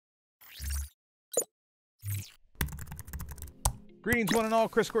Greetings, one and all.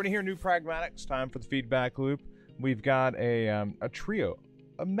 Chris Courtney here, New Pragmatics. Time for the feedback loop. We've got a trio,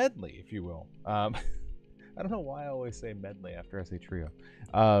 a medley, if you will. I don't know why I always say medley after I say trio.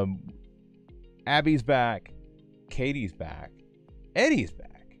 Abby's back, Katie's back, Eddie's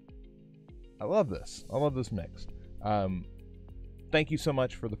back. I love this. I love this mix. Thank you so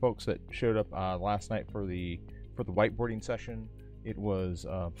much for the folks that showed up last night for the whiteboarding session. It was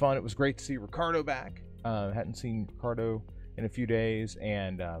fun. It was great to see Ricardo back. Hadn't seen Ricardo in a few days,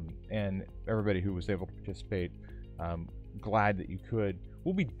 and everybody who was able to participate, glad that you could.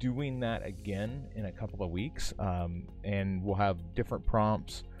 We'll be doing that again in a couple of weeks, and we'll have different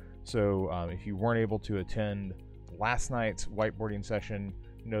prompts. So if you weren't able to attend last night's whiteboarding session,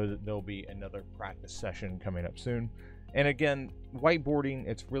 know that there'll be another practice session coming up soon. And again, whiteboarding,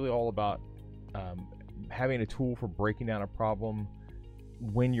 it's really all about having a tool for breaking down a problem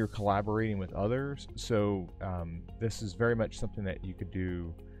when you're collaborating with others. So this is very much something that you could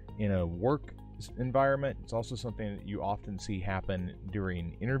do in a work environment. It's also something that you often see happen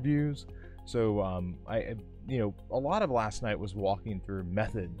during interviews. So a lot of last night was walking through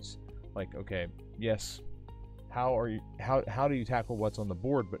methods, like, okay, yes, how do you tackle what's on the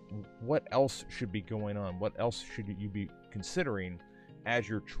board, but what else should be going on? What else should you be considering as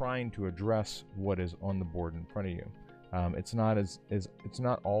you're trying to address what is on the board in front of you? It's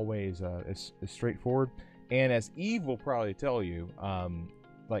not always as straightforward, and as Eve will probably tell you,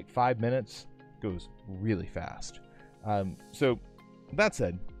 like 5 minutes goes really fast. So that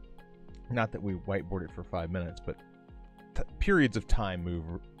said, not that we whiteboarded for 5 minutes, but periods of time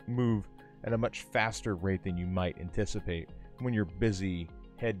move at a much faster rate than you might anticipate when you're busy,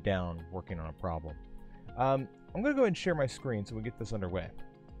 head down, working on a problem. I'm going to go ahead and share my screen so we get this underway.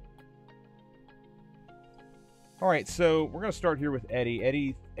 All right, so we're going to start here with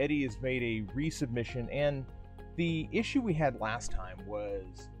Eddie. Eddie has made a resubmission, and the issue we had last time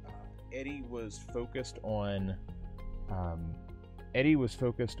was Eddie was focused on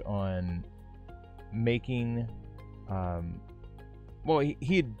making well,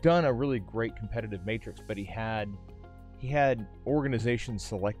 he had done a really great competitive matrix, but he had organizations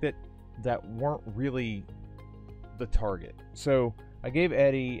selected that weren't really the target. So I gave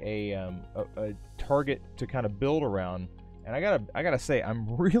Eddie a target to kind of build around, and I gotta say,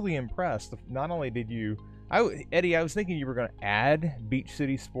 I'm really impressed. Not only did you, Eddie, I was thinking you were going to add Beach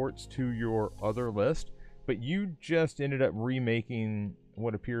City Sports to your other list, but you just ended up remaking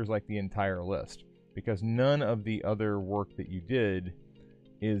what appears like the entire list, because none of the other work that you did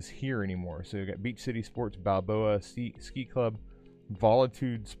is here anymore. So you got Beach City Sports, Balboa Ski Club,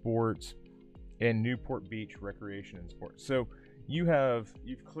 Volitude Sports, and Newport Beach Recreation and Sports. So you've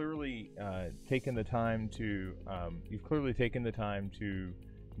clearly taken the time to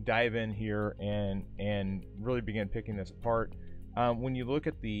dive in here and really begin picking this apart. When you look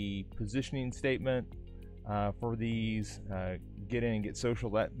at the positioning statement for these, get in and get social,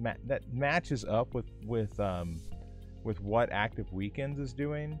 that matches up with what Active Weekends is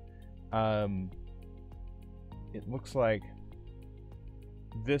doing. It looks like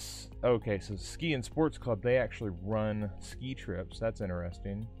this. Okay, so Ski and Sports Club, they actually run ski trips. That's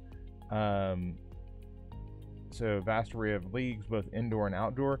interesting. So vast array of leagues, both indoor and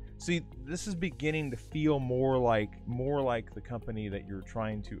outdoor. See, this is beginning to feel more like the company that you're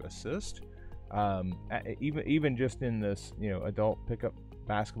trying to assist. Even just in this, adult pickup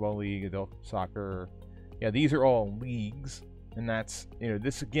basketball league, adult soccer. Yeah, these are all leagues, and that's,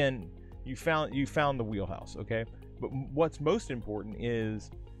 this again, you found the wheelhouse, okay? But what's most important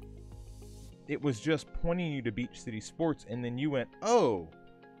is it was just pointing you to Beach City Sports, and then you went, oh,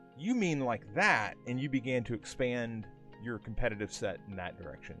 you mean like that, and you began to expand your competitive set in that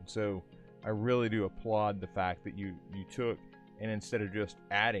direction. So I really do applaud the fact that you took, and instead of just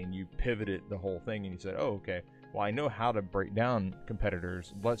adding, you pivoted the whole thing, and you said, oh, okay, well, I know how to break down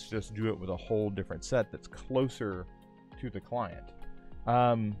competitors. Let's just do it with a whole different set that's closer to the client.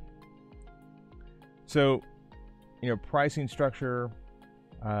 So, pricing structure,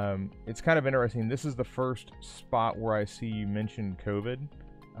 it's kind of interesting. This is the first spot where I see you mention COVID.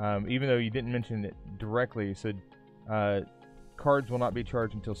 Even though you didn't mention it directly, you said cards will not be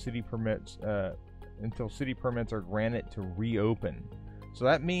charged until city permits are granted to reopen. So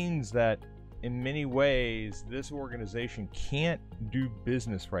that means that in many ways this organization can't do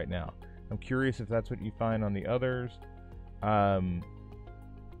business right now. I'm curious if that's what you find on the others.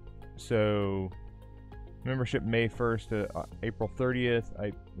 So membership May 1st to April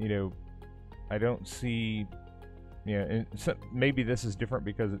 30th. I don't see, and so maybe this is different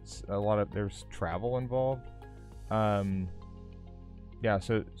because it's there's travel involved. Yeah,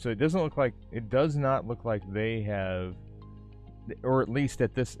 so it does not look like they have or at least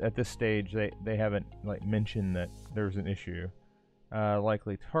at this stage, they haven't like mentioned that there's an issue.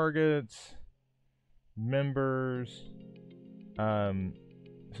 Likely targets, members. So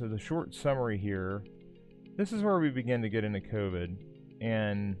the short summary here. This is where we begin to get into COVID,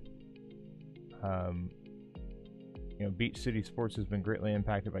 and Beach City Sports has been greatly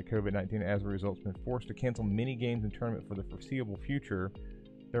impacted by COVID-19. As a result, it's been forced to cancel many games and tournament for the foreseeable future.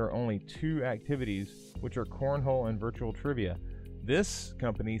 There are only 2 activities, which are cornhole and virtual trivia. This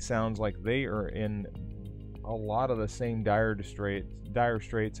company sounds like they are in a lot of the same dire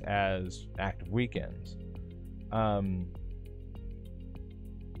straits as Active Weekends.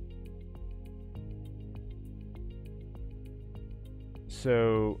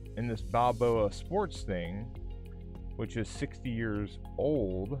 So in this Balboa Sports thing, which is 60 years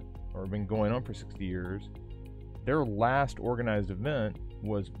old, or been going on for 60 years, their last organized event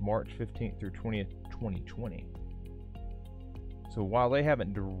was March 15th through 20th, 2020. So while they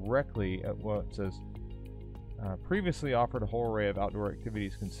haven't directly, well, it says, previously offered a whole array of outdoor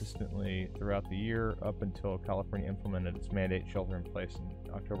activities consistently throughout the year up until California implemented its mandate shelter in place in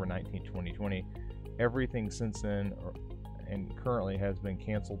October 19, 2020. Everything since then and currently has been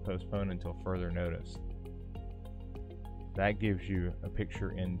canceled, postponed until further notice. That gives you a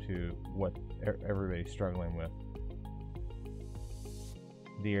picture into what everybody's struggling with.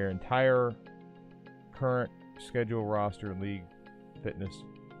 Their entire current schedule roster league fitness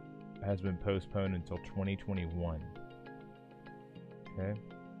has been postponed until 2021. Okay.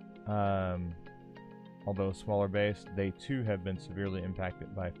 Although smaller base, they too have been severely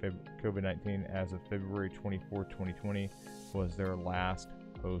impacted by COVID-19. As of February 24, 2020 was their last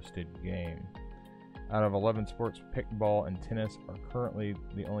hosted game. Out of 11 sports, pickleball and tennis are currently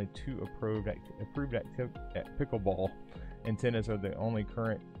the only 2 approved pickleball and tennis are the only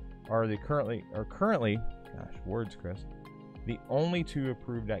currently, gosh, words, Chris. The only 2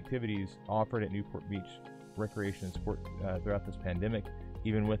 approved activities offered at Newport Beach Recreation and Sport throughout this pandemic.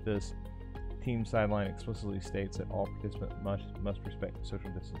 Even with this, Team Sideline explicitly states that all participants must respect social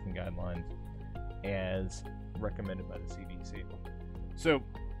distancing guidelines as recommended by the CDC. So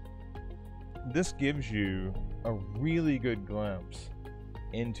this gives you a really good glimpse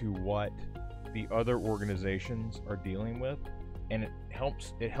into what the other organizations are dealing with, and it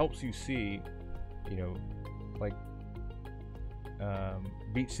helps you see, like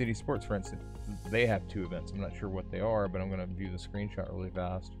Beach City Sports, for instance, they have 2 events. I'm not sure what they are, but I'm going to view the screenshot really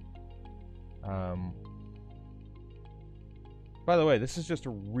fast. By the way, this is just a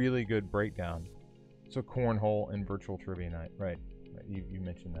really good breakdown. So cornhole and virtual trivia night, right? You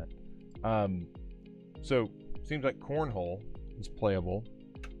mentioned that. So seems like cornhole is playable.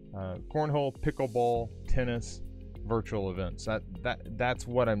 Cornhole, pickleball, tennis, virtual events. That's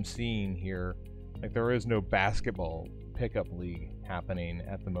what I'm seeing here. Like, there is no basketball pickup league happening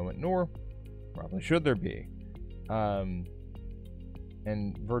at the moment, nor probably should there be. And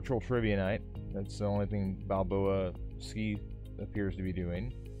virtual trivia night. That's the only thing Balboa Ski appears to be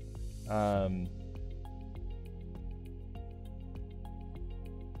doing.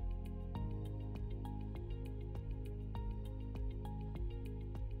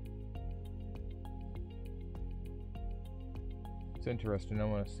 It's interesting. I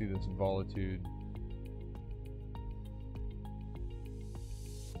want to see this Volitude.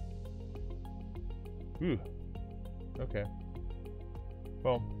 Ooh. Okay.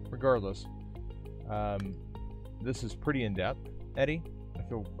 Well, regardless, this is pretty in depth, Eddie.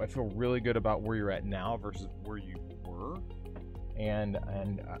 I feel really good about where you're at now versus where you were, and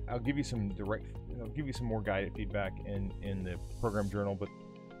I'll give you some more guided feedback in the program journal, but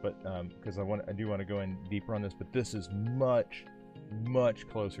because I do want to go in deeper on this, but this is much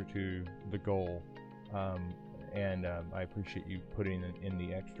closer to the goal, and I appreciate you putting in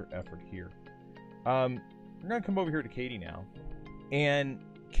the extra effort here. We're gonna come over here to Katie now, and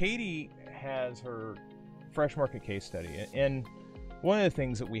Katie has her Fresh Market case study, and one of the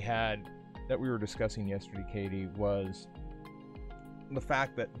things that we were discussing yesterday, Katie, was the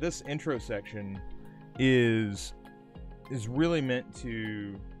fact that this intro section is really meant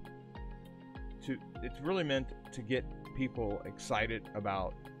to get people excited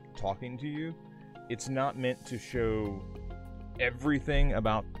about talking to you. It's not meant to show everything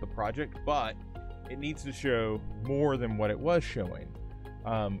about the project, but it needs to show more than what it was showing.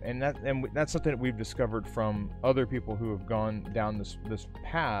 And that's something that we've discovered from other people who have gone down this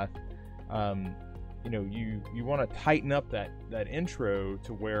path. You want to tighten up that intro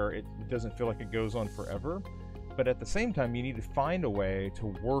to where it doesn't feel like it goes on forever, but at the same time you need to find a way to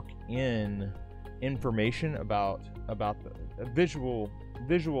work in information about the visual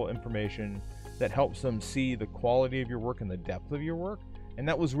information that helps them see the quality of your work and the depth of your work. And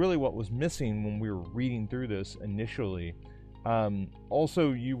that was really what was missing when we were reading through this initially.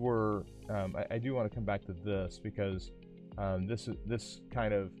 Also, you were, I do want to come back to this because this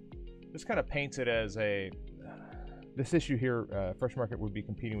kind of paints it as this issue here. Fresh Market would be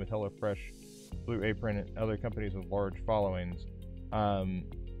competing with HelloFresh, Blue Apron, and other companies with large followings.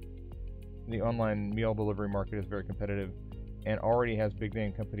 The online meal delivery market is very competitive and already has big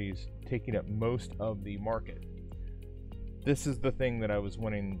name companies taking up most of the market. This is the thing that I was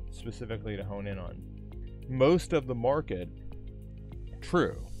wanting specifically to hone in on. Most of the market,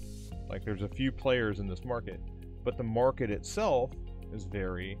 true, like there's a few players in this market, but the market itself is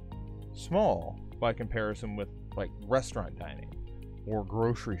very small by comparison with like restaurant dining or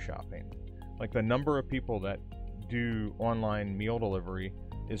grocery shopping. Like the number of people that do online meal delivery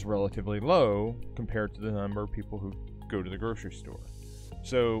is relatively low compared to the number of people who go to the grocery store.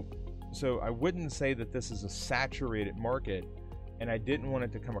 So I wouldn't say that this is a saturated market, and I didn't want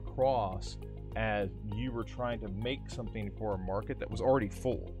it to come across as you were trying to make something for a market that was already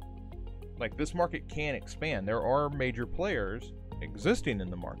full. Like, this market can expand. There are major players existing in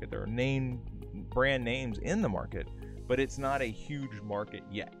the market. There are brand names in the market, but it's not a huge market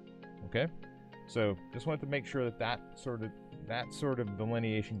yet. Okay? So just wanted to make sure that sort of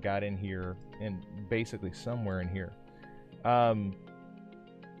delineation got in here, and basically somewhere in here.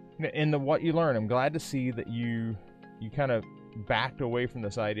 In the what you learn, I'm glad to see that you kind of backed away from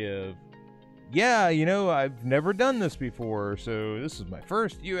this idea of, yeah, I've never done this before, so this is my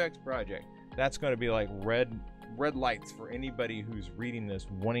first UX project. That's going to be like red lights for anybody who's reading this,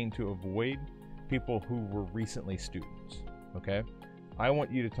 wanting to avoid people who were recently students. Okay, I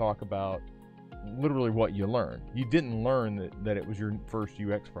want you to talk about literally what you learned. You didn't learn that it was your first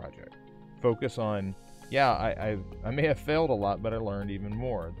UX project. Focus on, yeah, I may have failed a lot, but I learned even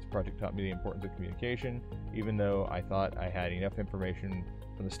more. This project taught me the importance of communication. Even though I thought I had enough information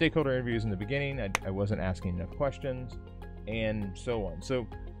from the stakeholder interviews in the beginning, I wasn't asking enough questions, and so on. So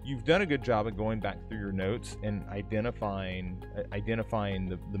you've done a good job of going back through your notes and identifying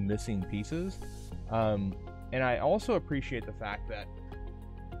the missing pieces. And I also appreciate the fact that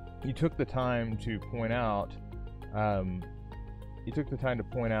you took the time to point out, the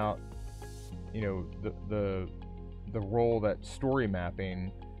role that story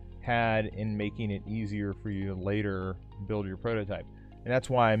mapping had in making it easier for you to later build your prototype. And that's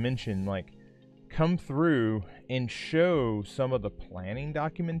why I mentioned, like, come through and show some of the planning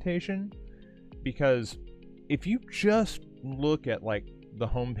documentation, because if you just look at like the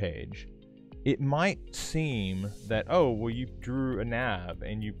homepage, it might seem that, oh, well, you drew a nav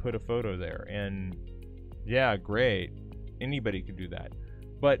and you put a photo there, and yeah, great, anybody could do that.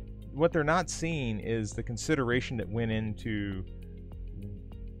 But what they're not seeing is the consideration that went into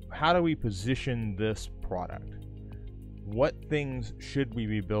how do we position this product? What things should we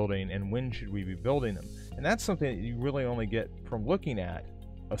be building, and when should we be building them? And that's something that you really only get from looking at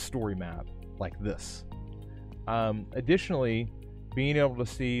a story map like this. Additionally, being able to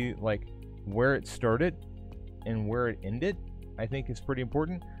see like where it started and where it ended, I think is pretty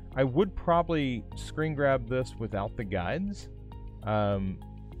important. I would probably screen grab this without the guides, I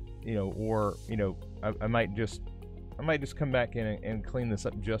might just come back in and clean this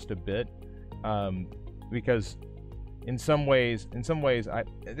up just a bit, because in some ways,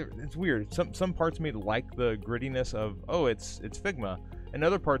 it's weird. Some parts of me like the grittiness of, oh, it's Figma, and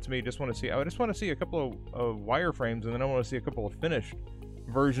other parts of me just want to see. I just want to see a couple of wireframes, and then I want to see a couple of finished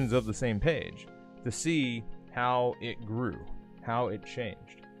versions of the same page to see how it grew, how it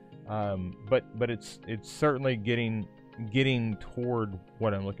changed. But it's certainly getting toward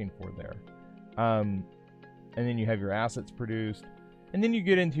what I'm looking for there. And then you have your assets produced, and then you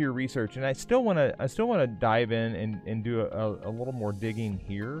get into your research. And I still want to dive in and do a little more digging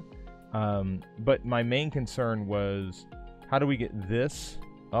here. But my main concern was, how do we get this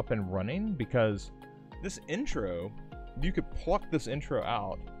up and running? Because this intro, you could pluck this intro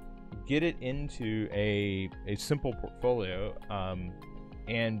out, get it into a simple portfolio,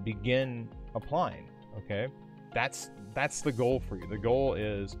 and begin applying. Okay, that's the goal for you. The goal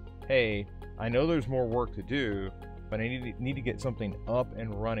is, hey, I know there's more work to do, but I need to get something up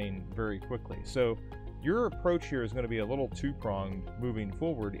and running very quickly. So your approach here is going to be a little two-pronged moving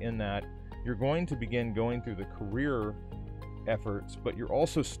forward, in that you're going to begin going through the career efforts, but you're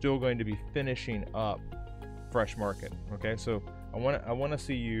also still going to be finishing up Fresh Market. Okay, so I want to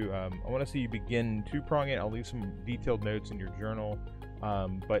see you begin two-prong it. I'll leave some detailed notes in your journal,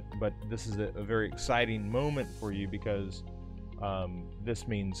 but this is a very exciting moment for you, because this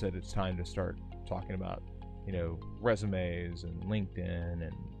means that it's time to start talking about, resumes and LinkedIn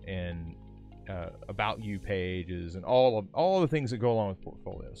and about you pages and all the things that go along with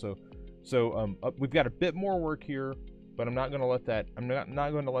portfolio. So we've got a bit more work here, but I'm not going to let that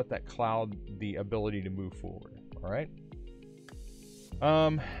going to let that cloud the ability to move forward. All right.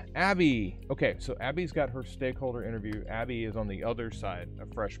 Abby. Okay, so Abby's got her stakeholder interview. Abby is on the other side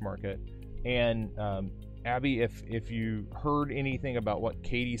of Fresh Market, and Abby, if you heard anything about what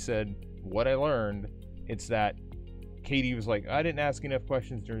Katie said, what I learned, it's that Katie was like, I didn't ask enough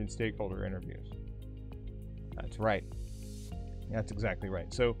questions during stakeholder interviews. That's right. That's exactly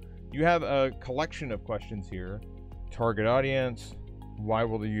right. So you have a collection of questions here. Target audience. Why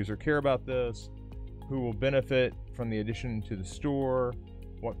will the user care about this? Who will benefit from the addition to the store?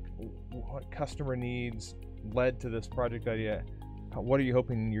 What customer needs led to this project idea? What are you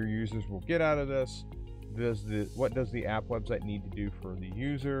hoping your users will get out of this? What does the app website need to do for the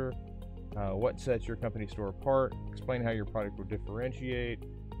user? What sets your company store apart? Explain how your product will differentiate.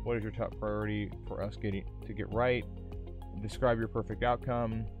 What is your top priority for us to get right? Describe your perfect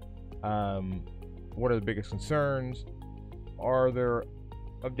outcome. What are the biggest concerns? Are there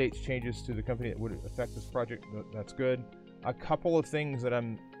updates, changes to the company that would affect this project? That's good. A couple of things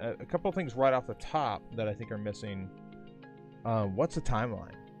right off the top that I think are missing. What's the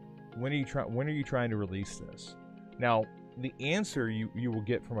timeline? When are you trying to release this? Now, the answer you will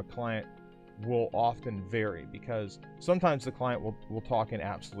get from a client will often vary, because sometimes the client will talk in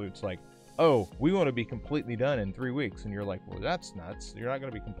absolutes like, oh, we want to be completely done in 3 weeks. And you're like, well, that's nuts. You're not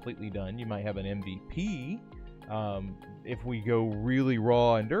going to be completely done. You might have an MVP if we go really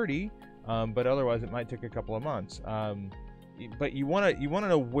raw and dirty, but otherwise it might take a couple of months. But you want to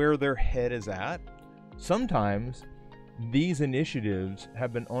know where their head is at. Sometimes these initiatives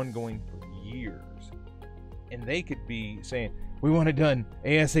have been ongoing for years, and they could be saying, we want it done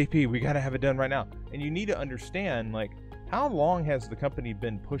ASAP. We got to have it done right now. And you need to understand, like, how long has the company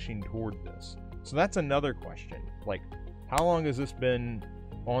been pushing toward this? So that's another question. Like, how long has this been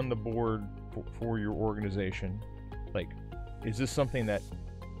on the board for your organization? Like, is this something that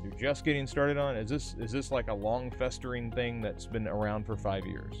you're just getting started on? Is this like a long festering thing that's been around for 5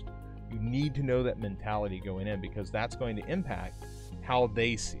 years? You need to know that mentality going in, because that's going to impact how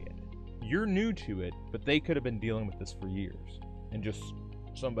they see it. You're new to it, but they could have been dealing with this for years, and just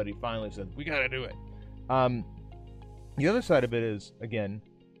somebody finally said, we got to do it. The other side of it is, again,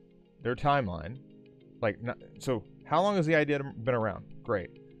 their timeline. So how long has the idea been around? Great.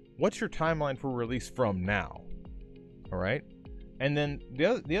 What's your timeline for release from now? All right. And then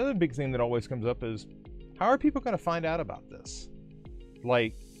the other big thing that always comes up is, how are people going to find out about this?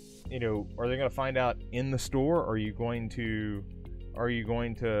 Like, are they going to find out in the store? Are you going to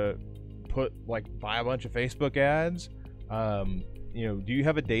put, buy a bunch of Facebook ads? Do you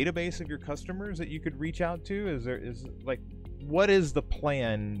have a database of your customers that you could reach out to? What is the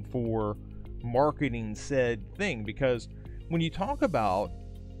plan for marketing said thing? Because when you talk about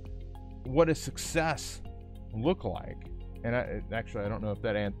what does success look like, and I don't know if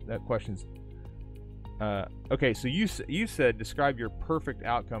that question's okay. So you said describe your perfect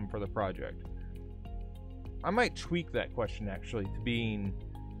outcome for the project. I might tweak that question actually to being,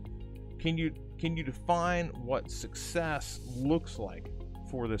 can you define what success looks like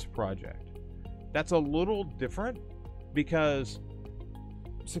for this project? That's a little different, because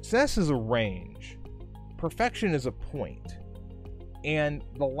success is a range. Perfection is a point. And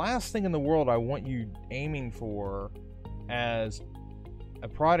the last thing in the world I want you aiming for as a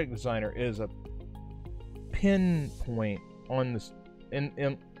product designer is a pinpoint on this,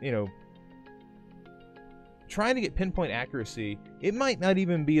 trying to get pinpoint accuracy. It might not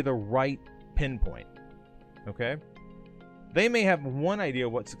even be the right pinpoint. Okay? They may have one idea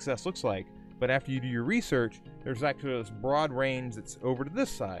what success looks like, but after you do your research, there's actually this broad range that's over to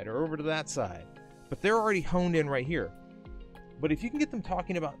this side or over to that side. But they're already honed in right here. But if you can get them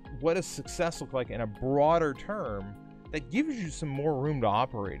talking about what does success look like in a broader term, that gives you some more room to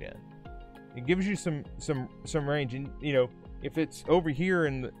operate in. It gives you some range. And if it's over here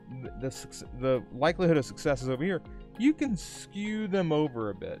and the likelihood of success is over here, you can skew them over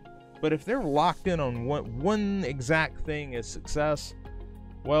a bit. But if they're locked in on one exact thing as success,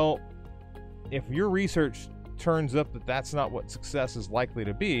 well, if your research turns up that that's not what success is likely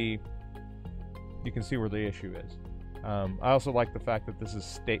to be, you can see where the issue is. I also like the fact that this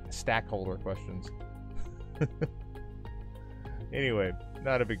is stakeholder questions. Anyway,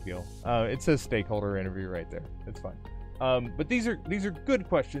 not a big deal. It says stakeholder interview right there. It's fine. But these are good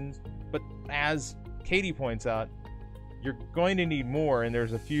questions. But as Katie points out, you're going to need more, and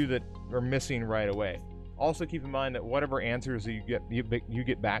there's a few that are missing right away. Also, keep in mind that whatever answers you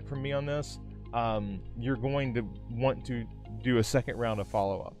get back from me on this, you're going to want to do a second round of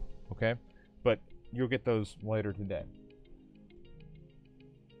follow-up. Okay. but you'll get those later today.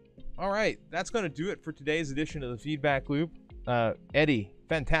 All right, that's going to do it for today's edition of the Feedback Loop. Eddie,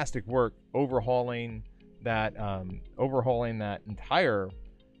 fantastic work overhauling that entire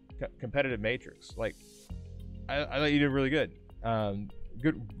competitive matrix. Like, I thought you did really good.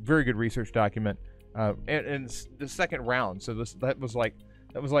 Very good research document. And the second round. So that was like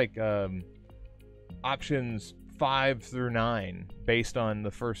options 5 through 9 based on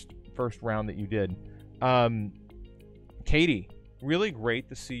the first round that you did. Katie, really great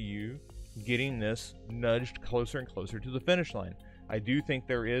to see you getting this nudged closer and closer to the finish line. I do think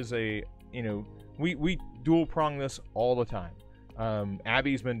there is a, we dual prong this all the time.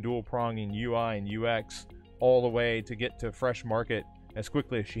 Abby's been dual pronging UI and UX all the way to get to fresh market as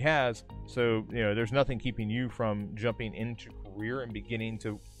quickly as she has. So, there's nothing keeping you from jumping into career and beginning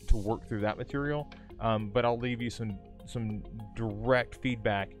to work through that material. But I'll leave you some direct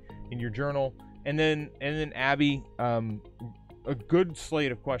feedback in your journal. And then Abby, a good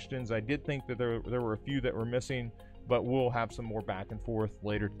slate of questions. I did think that there were a few that were missing, but we'll have some more back and forth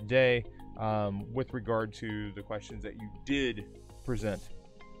later today with regard to the questions that you did present.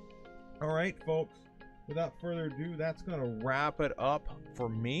 All right, folks. Without further ado, that's going to wrap it up for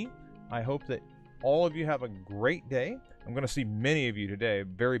me. I hope that all of you have a great day. I'm going to see many of you today.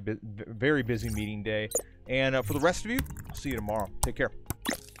 Very busy meeting day. And for the rest of you, I'll see you tomorrow. Take care.